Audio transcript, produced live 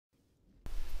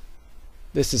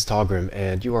This is Taugrim,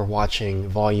 and you are watching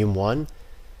Volume 1,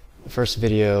 the first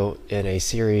video in a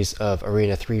series of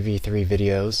Arena 3v3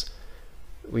 videos.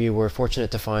 We were fortunate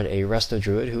to find a Resto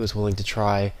Druid who was willing to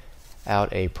try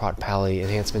out a Prot Pally,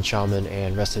 Enhancement Shaman,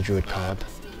 and Resto Druid comp.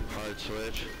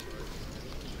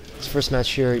 This first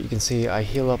match here, you can see I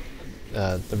heal up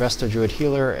the Resto Druid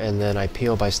healer, and then I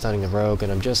peel by stunning the rogue,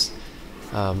 and I'm just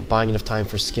buying enough time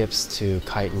for Skipz to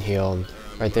kite and heal, and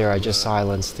right there I just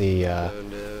silenced the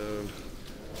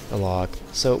lock.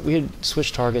 So we had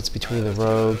switched targets between the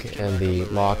rogue and the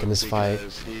lock in this fight.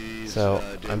 So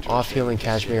I'm off healing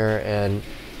Kashmir, and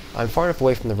I'm far enough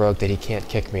away from the rogue that he can't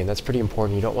kick me, and that's pretty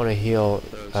important. You don't want to heal,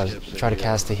 try to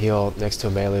cast a heal next to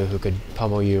a melee who could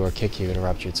pummel you or kick you,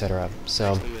 interrupt you, etc.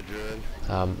 So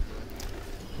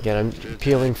again, I'm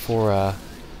peeling for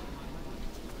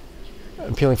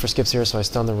Skipz here, so I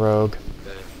stun the rogue,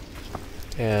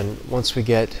 and once we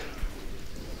get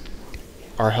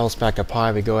our health back up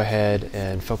high, we go ahead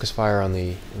and focus fire on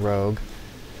the rogue.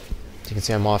 So you can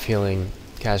see I'm off healing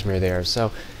Kashmir there.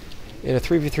 So in a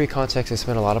 3v3 context, I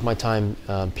spend a lot of my time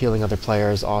peeling other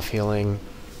players, off healing,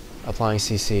 applying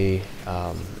CC,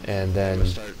 and then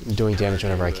doing damage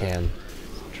whenever I can.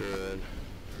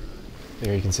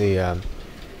 There you can see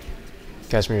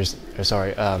Skipz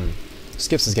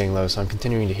is getting low, so I'm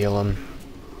continuing to heal him.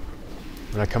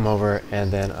 And I come over and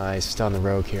then I stun the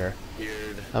rogue here.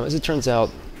 As it turns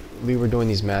out, we were doing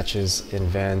these matches in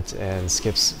Vent, and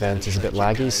Skip's Vent is a bit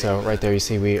laggy, so right there you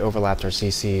see we overlapped our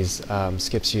CCs.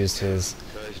 Skipz used his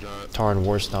Tarn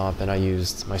War Stomp, and I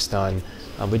used my stun.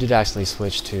 We did actually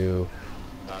switch to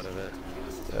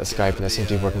Skype, and that seemed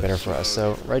to be working better for us.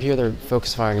 So right here they're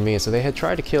focus firing me, so they had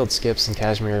tried to kill Skipz and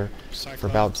Kashmir for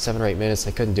about 7 or 8 minutes.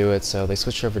 They couldn't do it, so they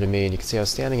switched over to me, and you can see I was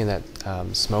standing in that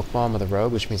smoke bomb of the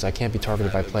rogue, which means I can't be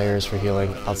targeted by players for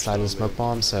healing outside of the smoke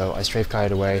bomb, so I strafe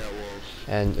kited away.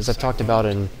 And as I've talked about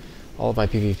in all of my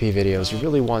PvP videos, you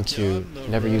really want to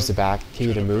never use the back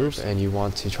key to move, and you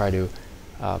want to try to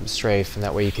strafe, and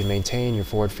that way you can maintain your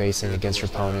forward facing against your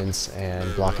opponents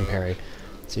and block and parry.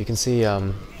 So you can see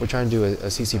we're trying to do a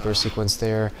CC burst sequence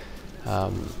there.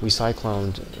 We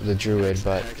cycloned the druid,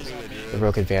 but the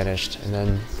rogue had vanished. And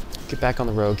then get back on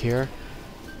the rogue here,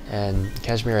 and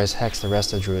Kashmir has hexed the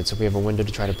rest of the druid, so we have a window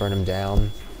to try to burn him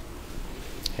down,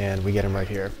 and we get him right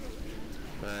here.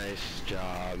 Nice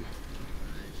job.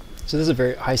 So this is a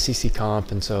very high CC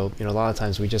comp, and so a lot of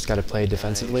times we just got to play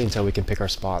defensively until we can pick our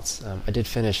spots. I did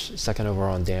finish second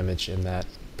overall on damage in that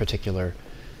particular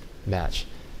match.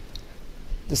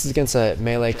 This is against a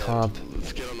melee comp.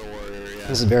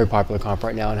 This is a very popular comp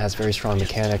right now and has very strong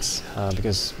mechanics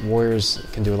because warriors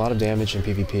can do a lot of damage in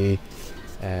PvP,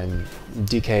 and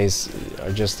DKs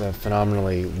are just a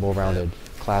phenomenally well-rounded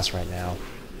class right now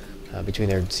between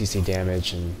their CC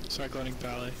damage and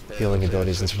healing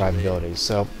abilities and survivability.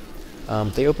 So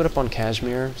they open up on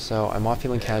Kashmir, so I'm off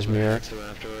healing Kashmir,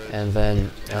 and then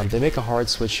they make a hard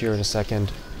switch here in a second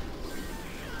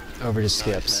over to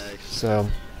Skipz. So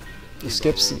if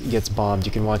Skipz gets bombed,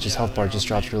 you can watch his health bar just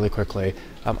drops really quickly.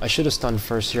 I should have stunned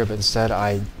first here, but instead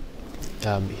I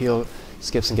heal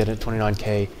Skipz and get a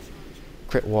 29k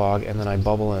crit wog, and then I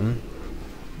bubble him.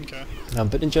 Okay.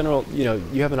 But in general,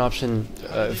 you have an option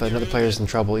if another player is in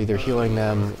trouble, either healing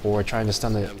them or trying to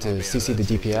stun to CC the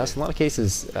DPS. In a lot of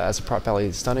cases, as a Prot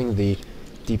Pally, stunning the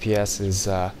DPS is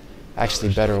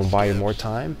actually better and will buy you more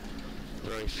time.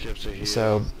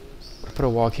 So I put a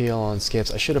walk heal on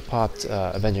Skipz. I should have popped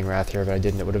Avenging Wrath here, but I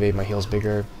didn't. It would have made my heals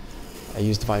bigger. I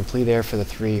used Divine Plea there for the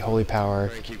 3 Holy Power.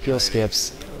 Heal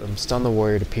Skipz, stun the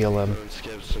warrior to peel him.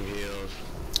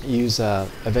 Use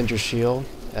Avenger's Shield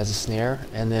as a snare,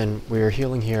 and then we're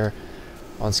healing here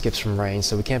on Skipz from range,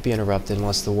 so we can't be interrupted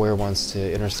unless the warrior wants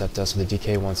to intercept us or the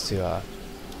DK wants to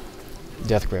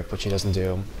Death Grip, which he doesn't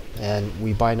do. And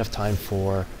we buy enough time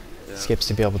for Skipz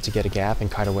to be able to get a gap and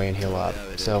kite away and heal up.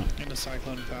 So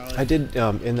I did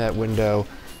in that window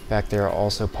back there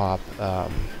also pop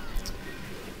Hand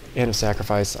of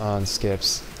Sacrifice on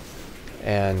Skipz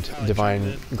and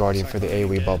Divine Guardian for the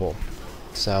AoE bubble.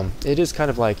 So it is kind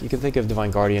of like, you can think of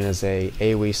Divine Guardian as a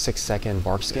AoE 6-second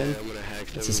bark skin.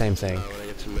 It's the same thing.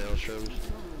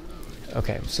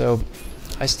 Okay, so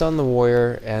I stun the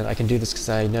warrior, and I can do this because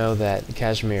I know that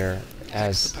Kashmir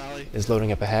is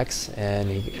loading up a hex, and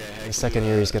in the second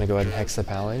here he's going to go ahead and hex the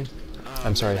Pally.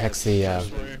 I'm sorry, hex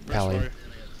the Pally.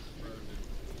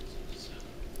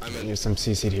 Use some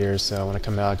CC'd here, so when I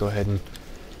come out, go ahead and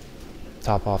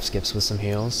top off Skipz with some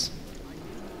heals.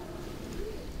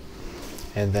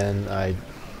 And then I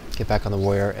get back on the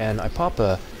warrior, and I pop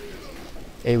a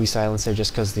AoE silence there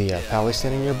just because the Pally's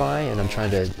standing nearby, and I'm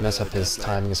trying to mess up his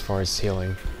timing as far as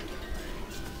healing.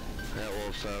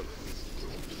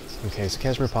 Okay, so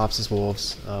Kashmir pops his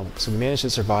wolves. So we managed to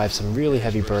survive some really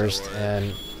heavy burst,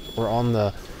 and we're on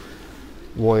the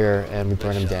warrior, and we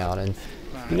burn him down. And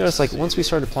you notice, like, once we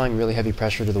started applying really heavy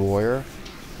pressure to the warrior,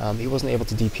 he wasn't able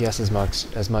to DPS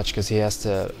as much because he has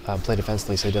to play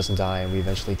defensively so he doesn't die, and we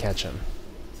eventually catch him.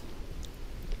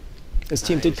 His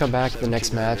team did come back the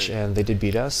next match, and they did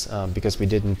beat us because we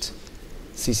didn't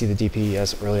CC the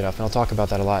DPS early enough, and I'll talk about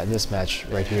that a lot in this match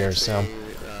right here. So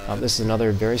this is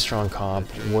another very strong comp,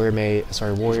 warrior,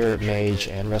 mage,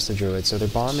 and Restoration Druid. So they're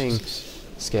bombing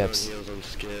Skipz,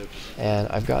 and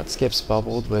I've got Skipz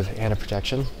bubbled with Hand of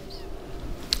Protection.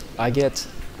 I get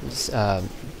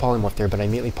polymorph there, but I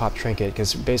immediately pop Trinket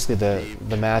because basically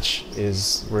the match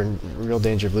is, we're in real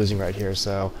danger of losing right here.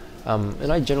 So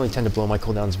and I generally tend to blow my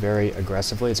cooldowns very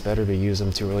aggressively. It's better to use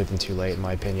them too early than too late, in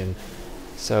my opinion.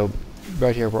 So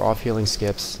right here we're off healing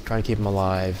Skipz, trying to keep him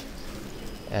alive,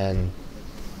 and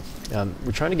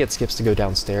we're trying to get Skipz to go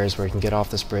downstairs where he can get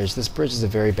off this bridge. This bridge is a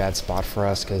very bad spot for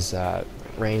us because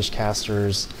ranged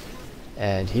casters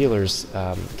and healers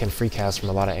can free cast from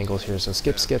a lot of angles here. So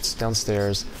Skipz gets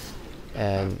downstairs,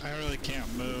 and I really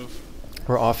can't move.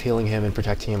 we're off healing him and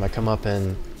protecting him. I come up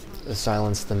and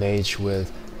silence the mage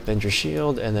with Bend Your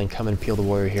Shield, and then come and peel the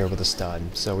warrior here with a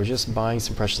stun. So we're just buying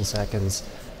some precious seconds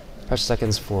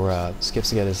for Skipz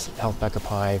to get his health back up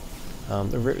high.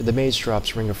 The mage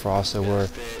drops Ring of Frost, so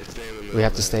we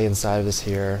have to stay inside of this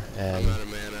here, and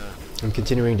I'm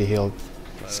continuing to heal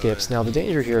Skipz. Now the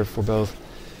danger here for both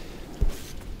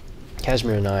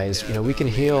Kashmír and I is, we can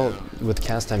heal with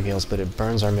cast time heals, but it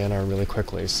burns our mana really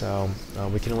quickly, so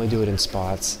we can only do it in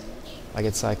spots. I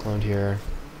get Cycloned here.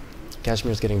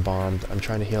 Kashmír's getting bombed. I'm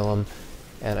trying to heal him,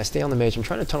 and I stay on the mage. I'm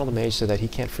trying to tunnel the mage so that he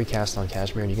can't free cast on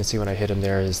Kashmír, and you can see when I hit him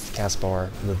there is the cast bar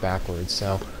move backwards.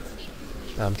 So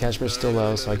Kashmír's still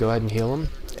low, so I go ahead and heal him,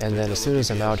 and then as soon as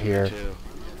I'm out here,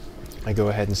 I go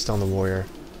ahead and stun the warrior.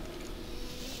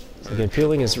 So again,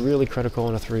 peeling is really critical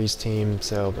in a threes team,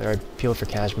 so I peel for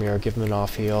Kashmír, give him an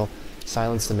off heal,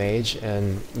 silence the mage,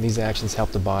 and these actions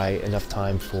help to buy enough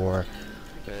time for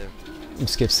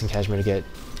Skipz and Kashmír to get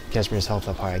Kashmír's health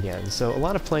up high again. So a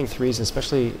lot of playing threes,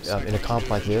 especially in a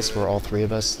comp like this where all three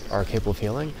of us are capable of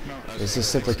healing, is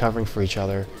just simply covering for each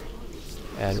other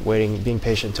and being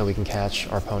patient until we can catch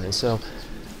our opponent. So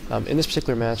in this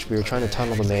particular match, we were trying to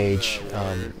tunnel the mage,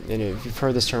 and if you've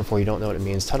heard this term before, you don't know what it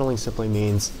means. Tunneling simply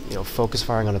means focus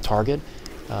firing on a target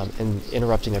and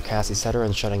interrupting their cast, etc.,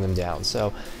 and shutting them down.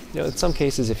 So in some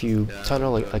cases, if you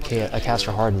tunnel a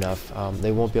caster hard enough,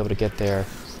 they won't be able to get their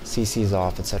CCs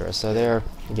off, etc. So there,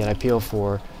 again, I peel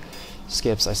for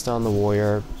Skipz, I stun the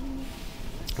warrior,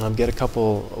 get a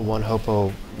couple one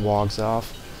hopo wogs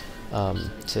off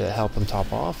to help him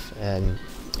top off, and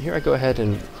here I go ahead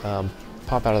and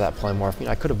pop out of that polymorph.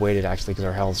 I could have waited actually because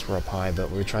our healths were up high, but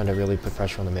we were trying to really put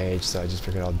pressure on the mage, so I just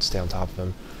figured I'd stay on top of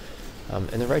him.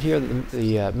 And then right here,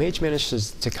 the mage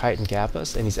manages to kite and gap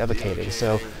us, and he's evocating.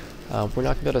 So we're not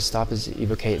going to be able to stop his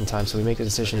evocate in time, so we make the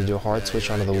decision to do a hard switch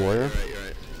onto the warrior.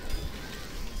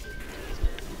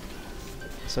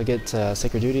 So I get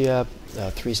Sacred Duty up,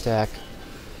 3-stack,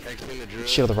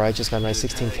 Shield of Right, just got a nice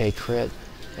 16k crit,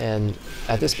 and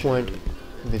at this point,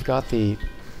 we've got the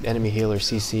enemy healer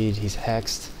CC'd, he's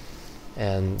hexed,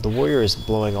 and the warrior is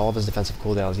blowing all of his defensive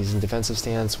cooldowns. He's in defensive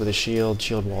stance with a shield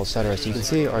wall, etc. So you can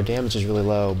see our damage is really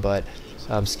low, but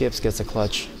Skipz gets a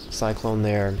clutch Cyclone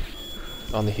there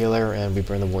on the healer, and we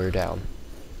burn the warrior down.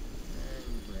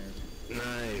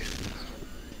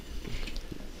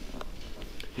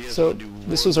 So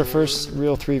this was our first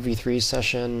real 3v3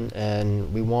 session,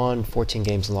 and we won 14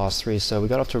 games and lost 3, so we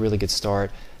got off to a really good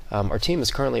start. Our team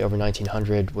is currently over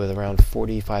 1900 with around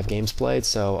 45 games played,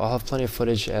 so I'll have plenty of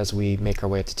footage as we make our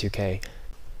way up to 2K.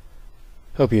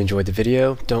 Hope you enjoyed the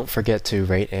video. Don't forget to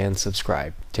rate and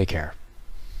subscribe. Take care.